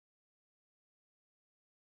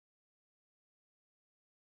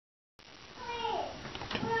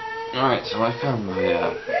Alright, so I found my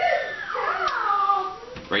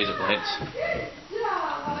razor blades.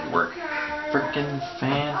 And they work freaking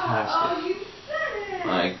fantastic.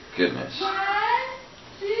 My goodness.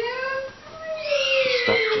 The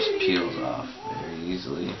stuff just peels off very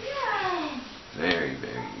easily. Very,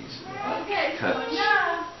 very easily. Cuts.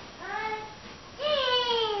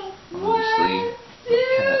 Honestly, the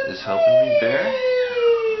cat is helping me bear.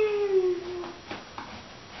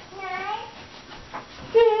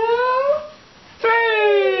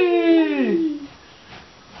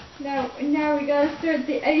 Now we gotta start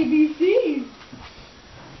the ABCs.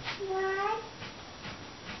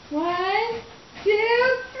 One,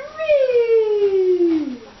 two,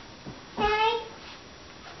 three. 1,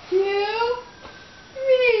 2,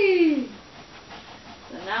 3.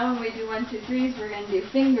 So now when we do 1, 2, 3s, we're gonna do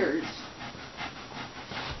fingers.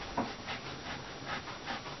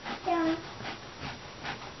 Down.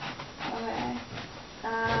 Okay.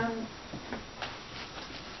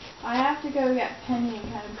 I have to go get Penny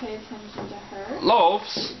and kind of pay attention to her.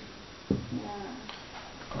 Loaves? Yeah.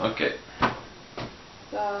 Okay.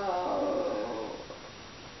 So,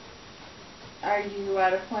 are you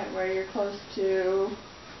at a point where you're close to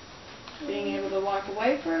being able to walk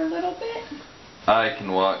away for a little bit? I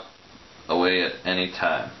can walk away at any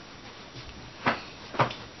time.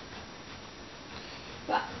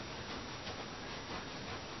 But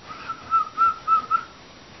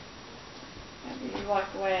after you walk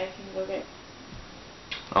away, I can go get.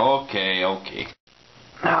 Okay.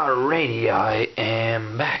 Alrighty, I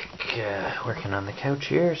am back working on the couch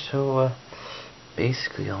here, so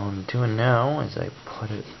basically all I'm doing now is I put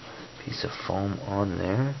a piece of foam on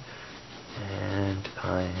there and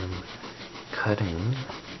I am cutting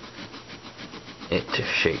it to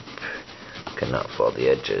shape, cutting off all the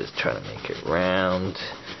edges, trying to make it round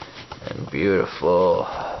and beautiful.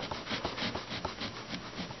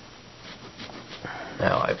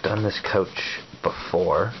 Now, I've done this couch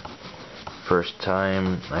before. First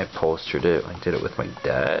time I upholstered it, I did it with my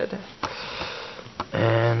dad,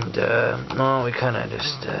 and well, we kind of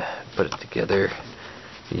just put it together,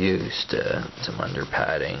 used some under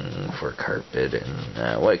padding for carpet and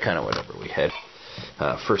kind of whatever we had.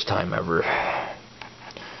 First time ever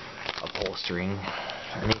upholstering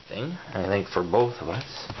anything, I think, for both of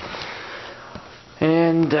us.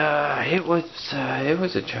 And it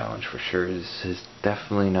was a challenge for sure. This is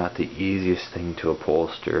definitely not the easiest thing to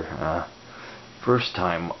upholster. First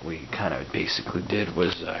time what we kind of basically did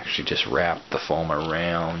was actually just wrap the foam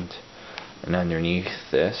around and underneath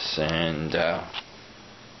this, and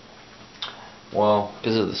well,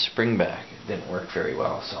 because of the spring back, it didn't work very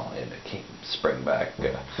well, so it came spring back.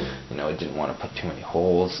 You know, I didn't want to put too many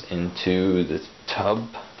holes into the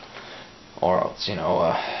tub, or else, you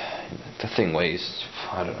know, the thing weighs,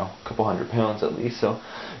 I don't know, a couple £100 at least, so,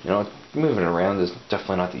 you know, moving it around is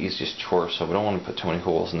definitely not the easiest chore, so we don't want to put too many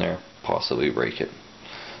holes in there, possibly break it.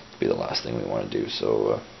 It'd be the last thing we want to do.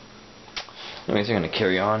 So anyways, I'm going to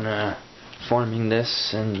carry on forming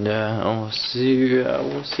this, and we'll see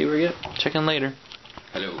where we get. Check in later.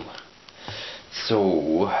 Hello.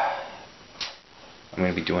 So I'm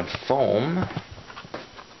going to be doing foam. Let's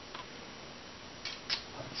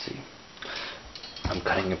see. I'm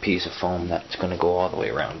cutting a piece of foam that's going to go all the way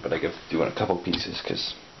around, but I give doing a couple pieces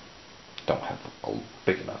because I don't have a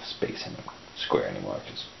big enough space in the square anymore,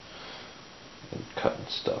 because I'm cutting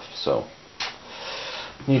stuff. So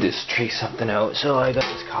need to trace something out. So I got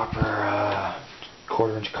this copper,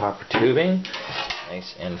 1/4-inch copper tubing,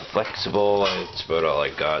 nice and flexible. It's about all I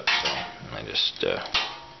got, so I just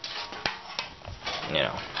you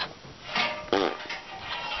know,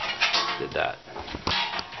 did that.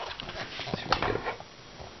 See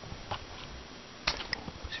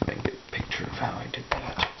if I can get a picture of how I did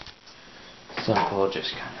that. Simple,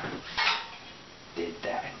 just kind of did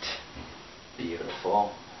that.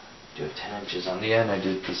 Beautiful. Do it 10 inches on the end. I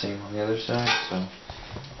did the same on the other side, so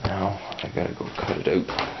now I gotta go cut it out.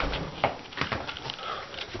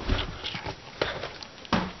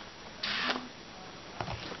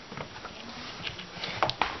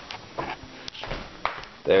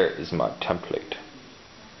 There is my template.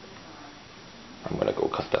 I'm gonna go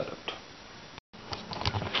cut that out.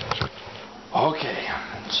 Okay,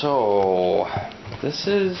 so this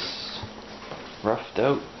is roughed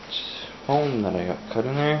out foam that I got cut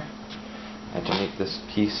in there. I had to make this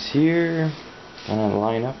piece here and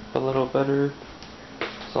line up a little better.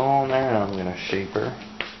 It's all in there, and I'm gonna shape her.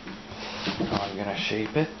 I'm gonna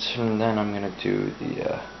shape it, and then I'm gonna do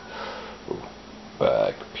the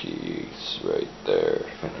back piece right there.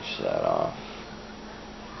 Finish that off.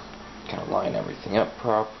 Kind of line everything up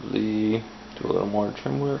properly. Do a little more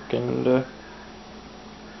trim work, and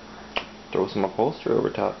throw some upholstery over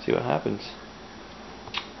top, see what happens.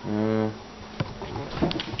 Now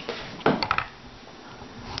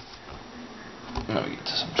we get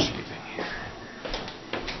to some shaping here.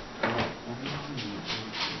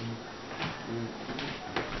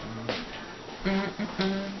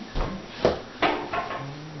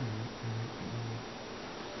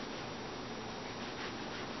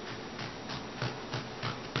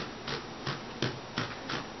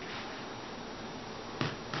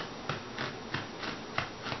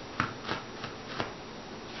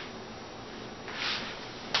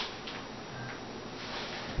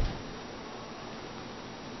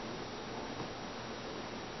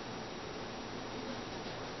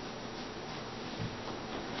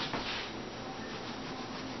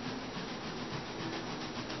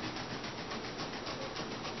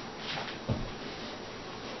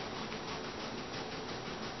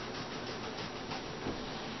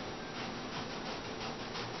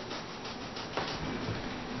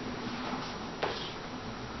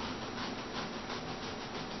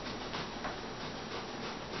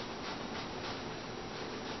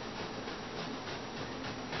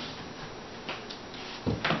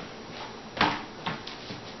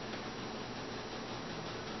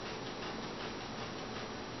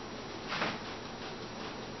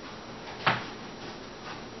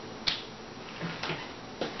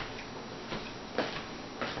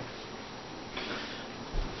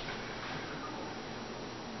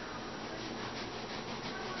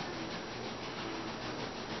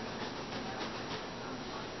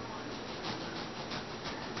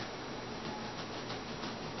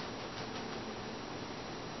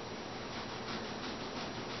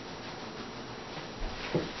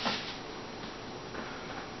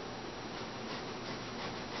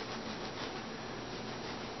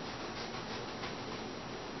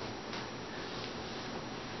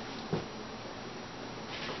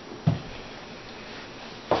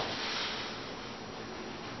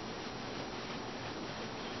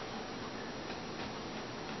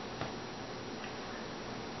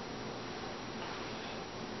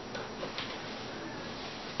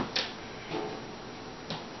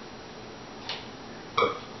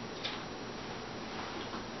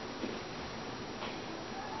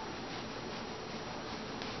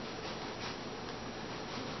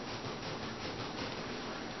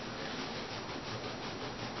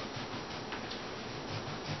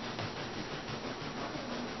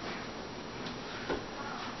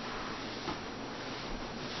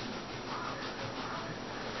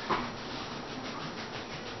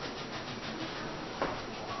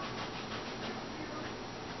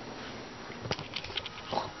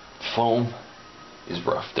 Foam is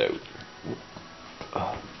roughed out.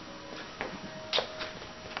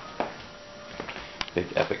 Big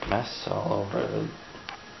epic mess all over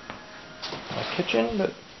my kitchen,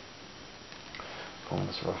 but foam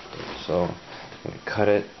is roughed out. So I'm going to cut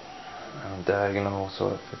it diagonal so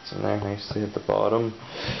it fits in there nicely at the bottom.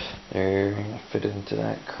 There, I'm going to fit it into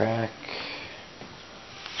that crack.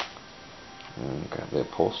 And grab the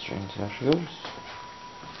upholstery and see how she goes.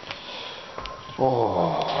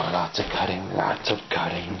 Oh, lots of cutting, lots of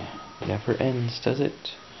cutting. Never ends, does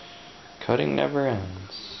it? Cutting never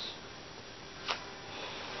ends.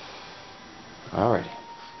 Alrighty.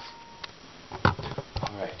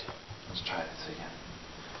 Alright, let's try this again.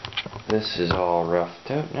 This is all roughed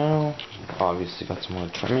out now. Obviously got some more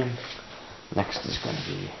trimming. Next is going to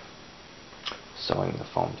be sewing the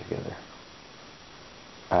foam together.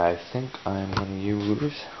 I think I'm going to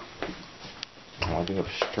use... I do have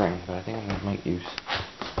string, but I think I might use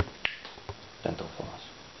dental floss.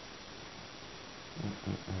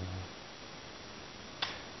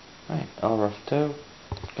 Right, all roughed out.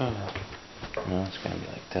 Now it's going to be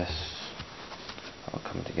like this. All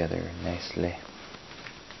come together nicely.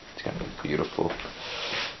 It's going to be beautiful.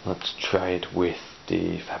 Let's try it with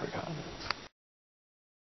the fabric cotton.